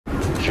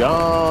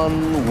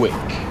John Wick,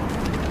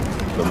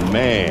 the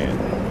man,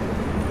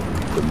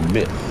 the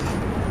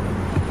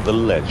myth, the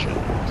legend.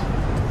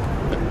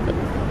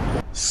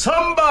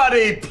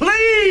 Somebody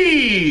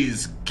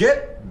please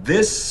get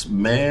this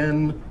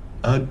man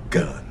a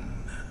gun.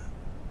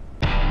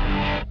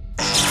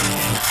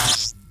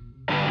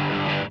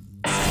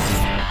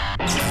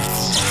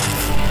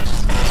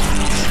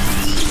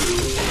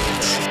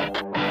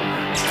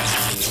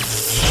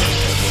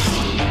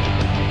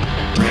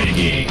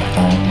 Renegade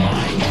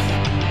Online.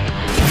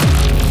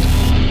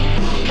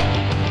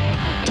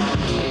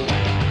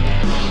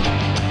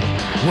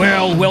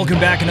 Well, welcome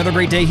back. Another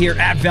great day here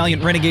at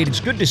Valiant Renegade.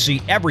 It's good to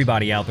see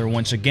everybody out there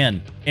once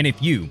again. And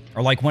if you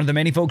are like one of the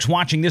many folks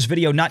watching this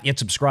video not yet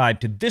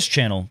subscribed to this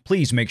channel,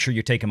 please make sure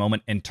you take a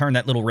moment and turn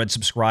that little red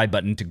subscribe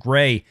button to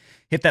gray.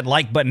 Hit that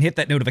like button, hit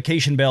that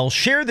notification bell,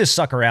 share this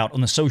sucker out on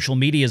the social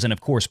medias, and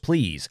of course,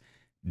 please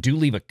do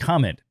leave a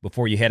comment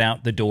before you head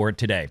out the door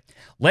today.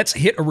 Let's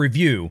hit a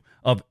review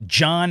of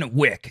John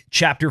Wick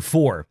Chapter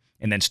 4,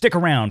 and then stick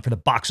around for the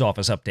box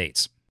office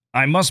updates.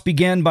 I must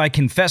begin by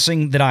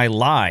confessing that I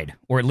lied,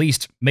 or at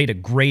least made a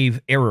grave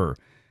error.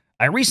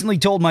 I recently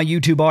told my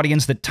YouTube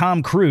audience that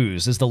Tom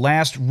Cruise is the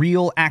last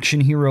real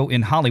action hero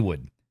in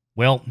Hollywood.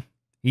 Well,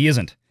 he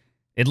isn't.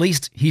 At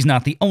least, he's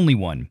not the only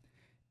one.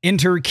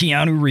 Enter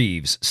Keanu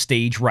Reeves,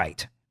 stage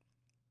right.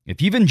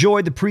 If you've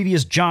enjoyed the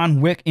previous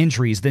John Wick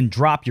entries, then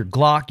drop your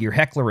Glock, your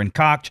Heckler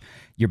Koch,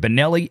 your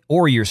Benelli,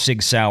 or your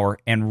Sig Sauer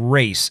and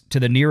race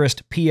to the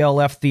nearest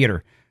PLF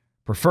theater,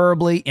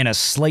 preferably in a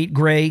slate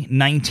gray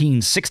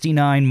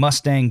 1969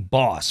 Mustang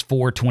Boss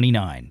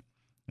 429,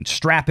 and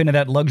strap into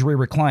that luxury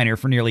recliner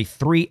for nearly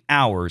 3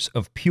 hours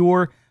of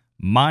pure,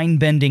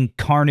 mind-bending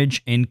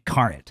carnage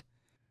incarnate.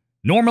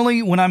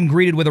 Normally, when I'm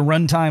greeted with a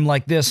runtime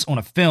like this on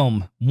a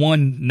film,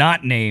 one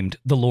not named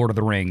The Lord of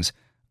the Rings,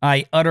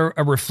 I utter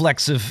a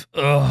reflexive,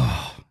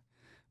 ugh.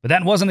 But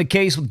that wasn't the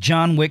case with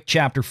John Wick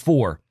Chapter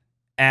 4,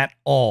 at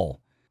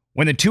all.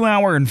 When the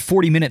 2-hour and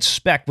 40-minute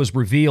spec was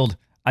revealed,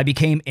 I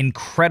became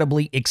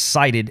incredibly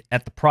excited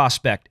at the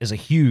prospect as a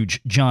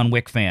huge John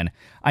Wick fan.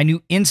 I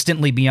knew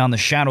instantly beyond the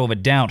shadow of a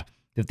doubt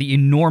that the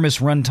enormous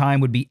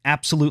runtime would be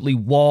absolutely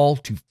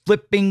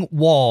wall-to-flipping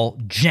wall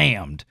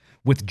jammed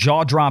with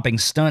jaw-dropping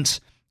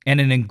stunts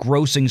and an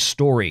engrossing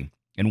story.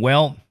 And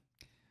well,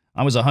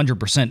 I was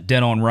 100%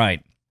 dead on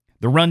right.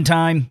 The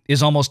runtime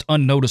is almost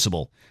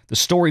unnoticeable. The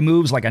story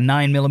moves like a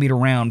 9mm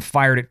round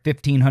fired at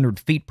 1,500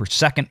 feet per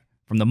second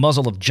from the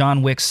muzzle of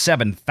John Wick's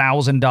 $7,000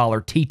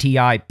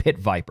 TTI Pit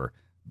Viper.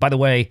 By the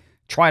way,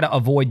 try to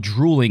avoid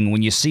drooling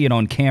when you see it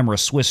on camera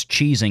Swiss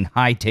cheesing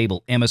high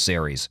table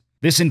emissaries.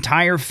 This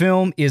entire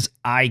film is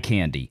eye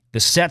candy. The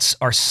sets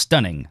are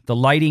stunning. The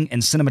lighting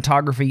and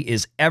cinematography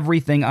is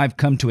everything I've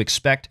come to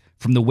expect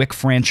from the Wick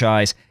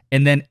franchise,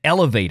 and then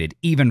elevated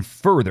even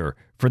further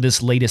for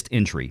this latest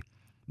entry.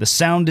 The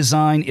sound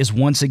design is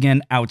once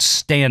again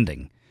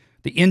outstanding.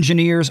 The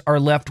engineers are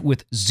left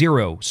with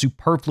zero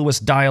superfluous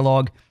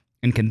dialogue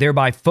and can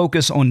thereby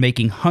focus on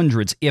making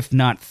hundreds, if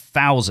not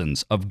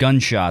thousands, of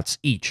gunshots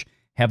each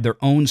have their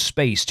own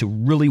space to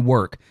really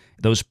work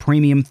those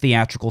premium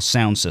theatrical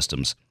sound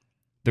systems.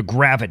 The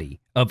gravity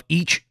of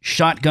each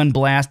shotgun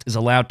blast is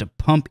allowed to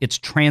pump its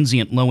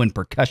transient low-end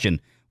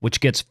percussion, which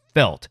gets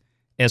felt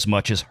as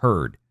much as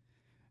heard.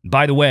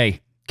 By the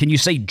way, can you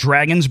say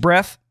dragon's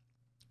breath?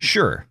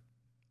 Sure.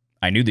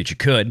 I knew that you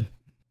could.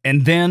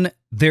 And then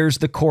there's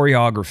the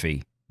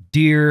choreography.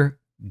 Dear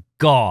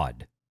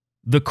God,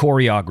 the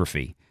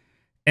choreography.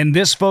 And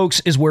this,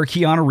 folks, is where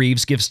Keanu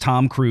Reeves gives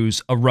Tom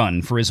Cruise a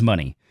run for his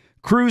money.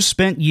 Cruise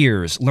spent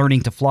years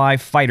learning to fly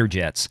fighter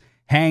jets,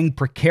 hang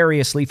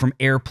precariously from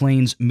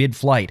airplanes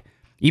mid-flight,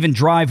 even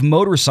drive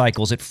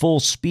motorcycles at full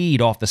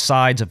speed off the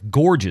sides of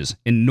gorges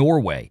in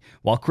Norway,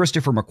 while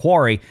Christopher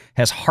McQuarrie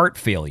has heart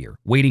failure,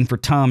 waiting for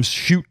Tom's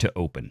chute to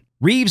open.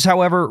 Reeves,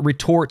 however,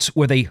 retorts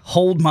with a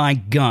hold my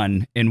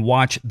gun and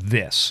watch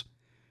this.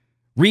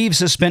 Reeves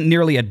has spent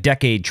nearly a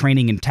decade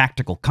training in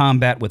tactical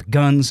combat with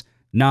guns,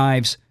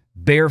 knives,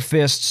 bare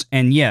fists,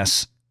 and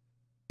yes,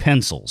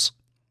 pencils.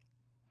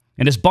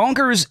 And as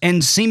bonkers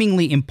and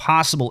seemingly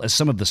impossible as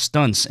some of the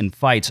stunts and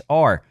fights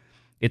are,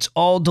 it's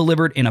all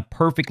delivered in a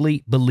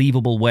perfectly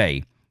believable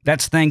way.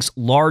 That's thanks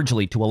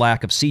largely to a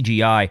lack of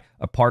CGI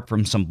apart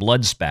from some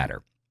blood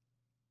spatter.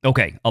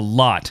 Okay, a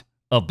lot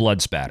of blood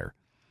spatter.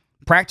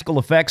 Practical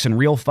effects and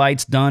real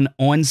fights done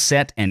on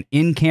set and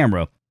in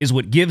camera is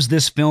what gives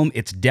this film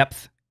its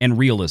depth and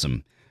realism,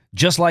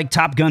 just like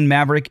Top Gun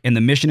Maverick and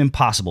the Mission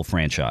Impossible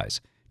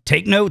franchise.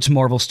 Take notes,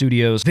 Marvel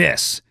Studios.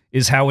 This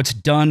is how it's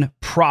done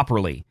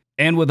properly,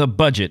 and with a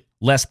budget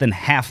less than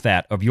half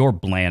that of your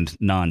bland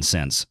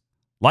nonsense.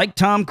 Like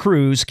Tom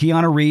Cruise,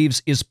 Keanu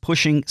Reeves is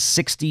pushing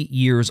 60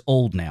 years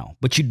old now,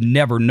 but you'd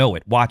never know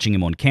it watching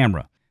him on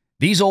camera.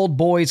 These old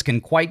boys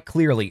can quite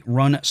clearly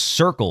run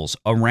circles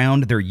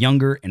around their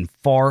younger and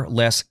far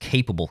less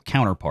capable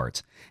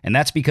counterparts, and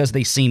that's because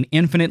they seem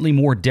infinitely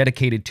more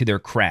dedicated to their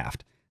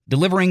craft,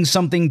 delivering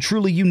something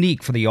truly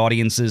unique for the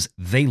audiences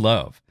they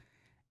love.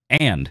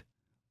 And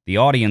the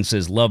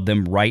audiences love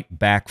them right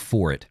back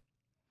for it.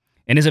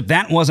 And as if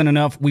that wasn't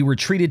enough, we were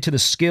treated to the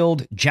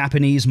skilled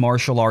Japanese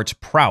martial arts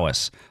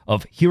prowess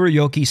of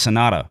Hiroyuki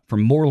Sanada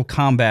from Mortal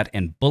Kombat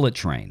and Bullet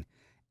Train,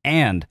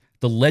 and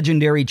the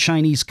legendary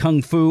Chinese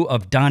kung fu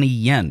of Donnie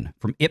Yen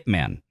from Ip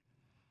Man.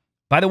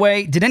 By the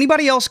way, did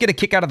anybody else get a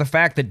kick out of the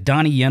fact that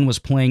Donnie Yen was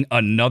playing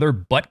another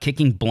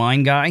butt-kicking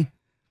blind guy?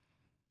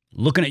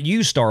 Looking at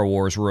you, Star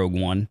Wars Rogue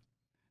One.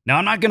 Now,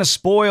 I'm not going to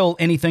spoil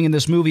anything in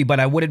this movie, but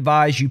I would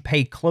advise you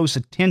pay close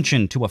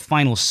attention to a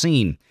final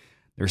scene.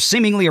 There's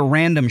seemingly a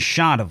random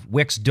shot of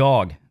Wick's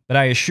dog, but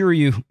I assure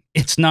you,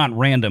 it's not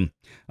random.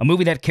 A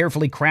movie that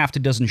carefully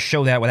crafted doesn't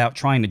show that without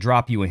trying to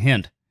drop you a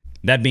hint.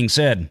 That being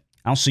said,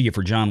 I'll see you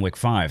for John Wick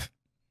 5.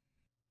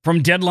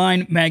 From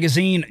Deadline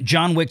magazine,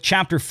 John Wick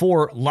Chapter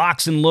 4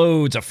 locks and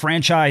loads a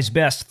franchise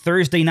best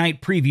Thursday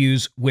night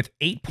previews with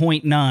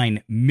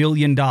 $8.9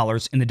 million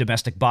in the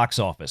domestic box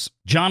office.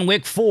 John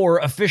Wick 4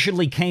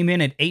 officially came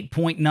in at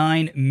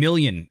 $8.9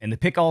 million, and the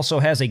pick also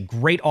has a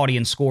great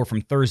audience score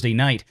from Thursday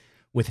night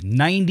with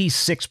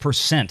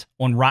 96%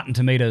 on Rotten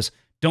Tomatoes.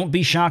 Don't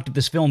be shocked if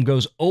this film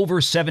goes over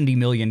 $70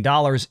 million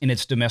in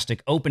its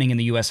domestic opening in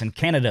the US and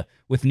Canada,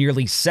 with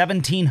nearly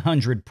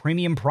 1,700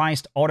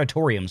 premium-priced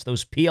auditoriums,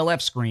 those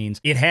PLF screens,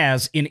 it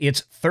has in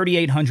its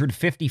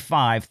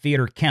 3,855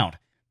 theater count.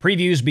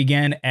 Previews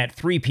began at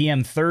 3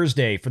 p.m.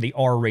 Thursday for the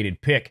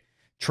R-rated pick.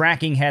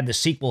 Tracking had the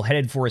sequel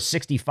headed for a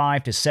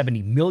 $65 to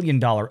 $70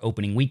 million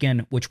opening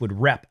weekend, which would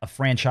rep a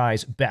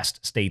franchise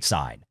best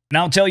stateside. And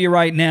I'll tell you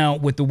right now,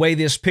 with the way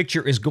this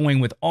picture is going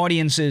with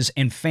audiences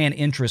and fan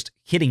interest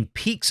hitting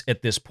peaks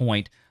at this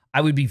point,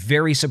 I would be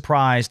very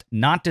surprised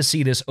not to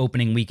see this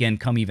opening weekend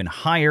come even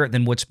higher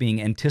than what's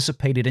being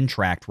anticipated and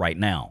tracked right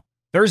now.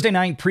 Thursday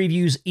night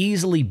previews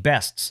easily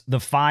bests the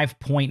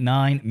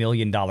 $5.9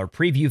 million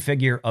preview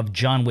figure of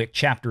John Wick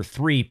Chapter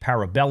 3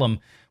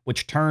 Parabellum,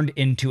 which turned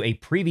into a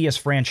previous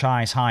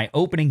franchise high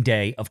opening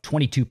day of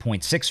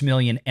 $22.6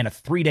 million and a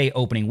 3-day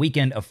opening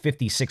weekend of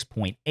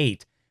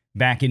 $56.8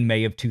 back in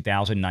May of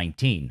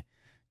 2019.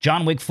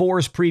 John Wick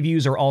 4's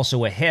previews are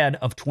also ahead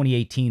of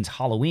 2018's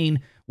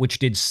Halloween, which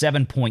did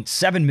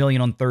 $7.7 million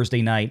on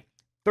Thursday night,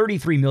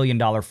 $33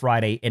 million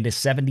Friday, and a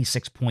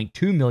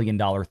 $76.2 million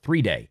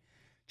 3-day.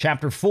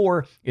 Chapter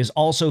 4 is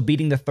also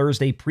beating the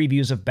Thursday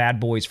previews of Bad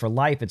Boys for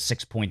Life at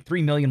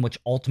 $6.3 million, which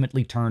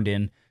ultimately turned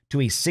in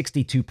to a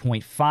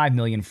 $62.5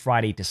 million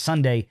Friday to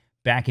Sunday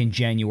back in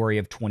January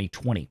of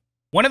 2020.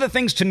 One of the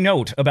things to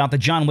note about the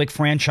John Wick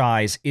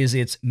franchise is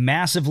its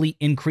massively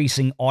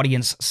increasing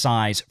audience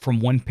size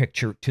from one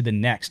picture to the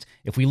next.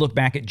 If we look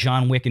back at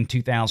John Wick in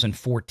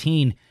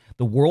 2014,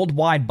 the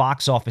worldwide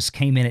box office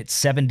came in at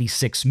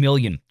 $76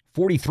 million.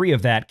 43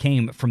 of that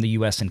came from the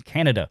US and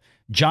Canada.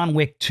 John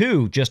Wick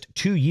 2, just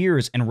 2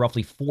 years and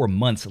roughly 4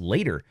 months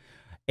later,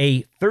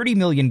 a $30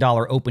 million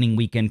opening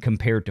weekend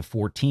compared to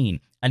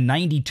 14, a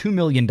 $92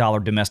 million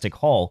domestic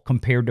haul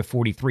compared to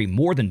 43,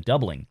 more than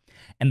doubling.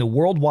 And the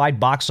worldwide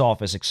box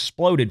office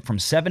exploded from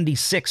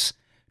 76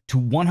 to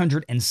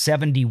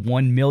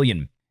 171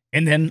 million.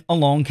 And then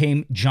along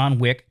came John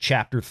Wick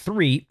Chapter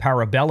 3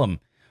 Parabellum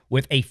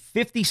with a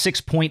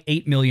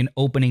 $56.8 million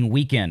opening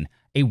weekend,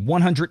 a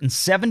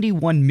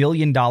 $171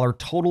 million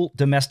total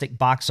domestic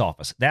box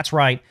office. That's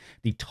right,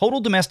 the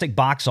total domestic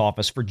box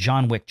office for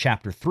John Wick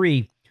Chapter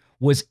 3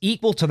 was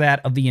equal to that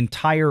of the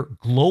entire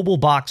global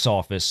box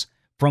office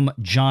from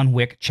John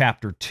Wick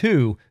Chapter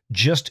 2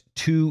 just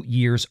 2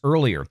 years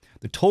earlier.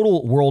 The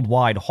total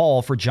worldwide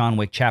haul for John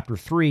Wick Chapter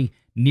 3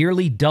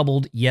 nearly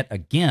doubled yet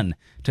again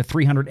to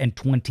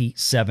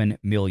 $327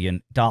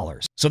 million.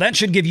 So that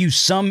should give you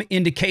some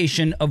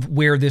indication of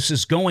where this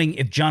is going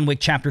if John Wick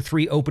Chapter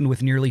 3 opened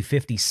with nearly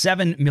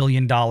 $57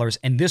 million,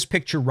 and this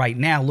picture right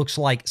now looks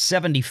like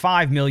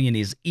 $75 million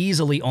is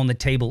easily on the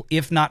table,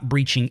 if not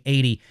breaching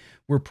 80.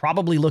 We're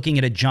probably looking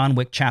at a John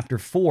Wick Chapter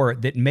 4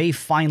 that may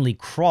finally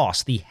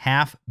cross the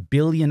 $500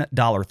 million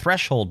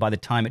threshold by the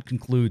time it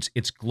concludes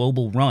its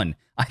global run.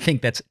 I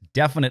think that's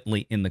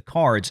definitely in the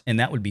cards, and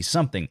that would be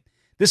something.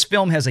 This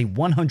film has a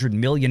 $100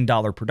 million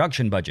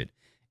production budget.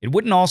 It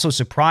wouldn't also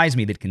surprise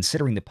me that,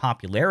 considering the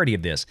popularity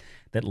of this,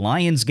 that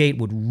Lionsgate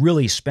would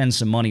really spend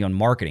some money on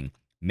marketing,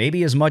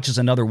 maybe as much as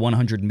another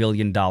 $100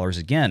 million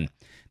again.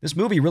 This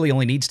movie really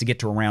only needs to get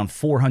to around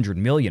 $400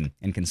 million,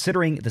 and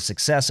considering the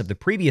success of the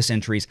previous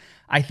entries,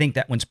 I think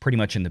that one's pretty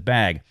much in the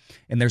bag.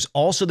 And there's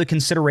also the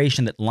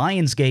consideration that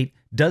Lionsgate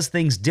does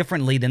things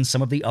differently than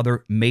some of the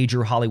other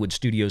major Hollywood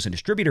studios and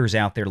distributors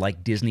out there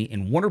like Disney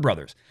and Warner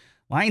Brothers.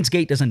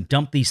 Lionsgate doesn't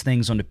dump these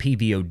things onto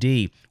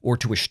PVOD or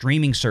to a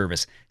streaming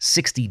service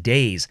 60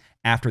 days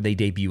after they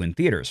debut in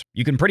theaters.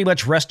 You can pretty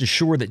much rest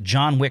assured that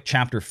John Wick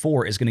Chapter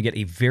 4 is going to get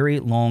a very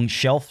long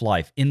shelf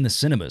life in the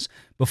cinemas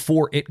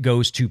before it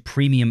goes to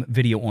premium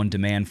video on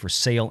demand for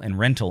sale and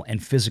rental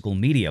and physical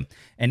media,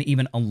 and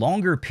even a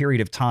longer period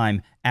of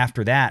time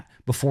after that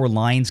before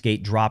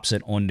Lionsgate drops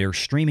it on their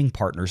streaming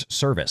partner's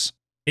service.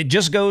 It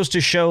just goes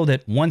to show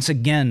that, once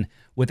again,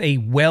 with a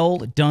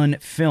well-done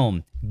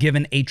film,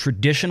 given a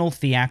traditional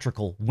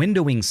theatrical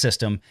windowing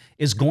system,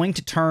 is going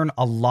to turn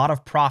a lot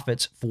of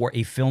profits for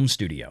a film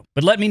studio.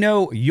 But let me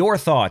know your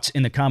thoughts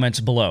in the comments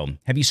below.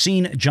 Have you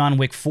seen John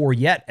Wick 4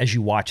 yet as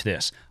you watch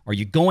this? Are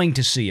you going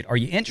to see it? Are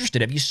you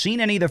interested? Have you seen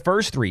any of the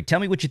first three? Tell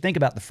me what you think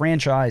about the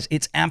franchise.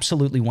 It's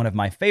absolutely one of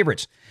my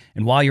favorites.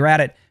 And while you're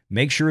at it,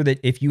 make sure that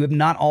if you have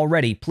not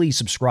already, please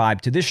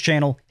subscribe to this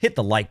channel, hit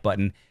the like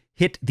button,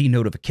 hit the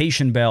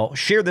notification bell,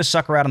 share this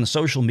sucker out on the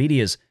social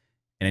medias,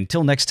 and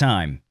until next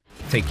time,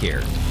 take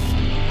care.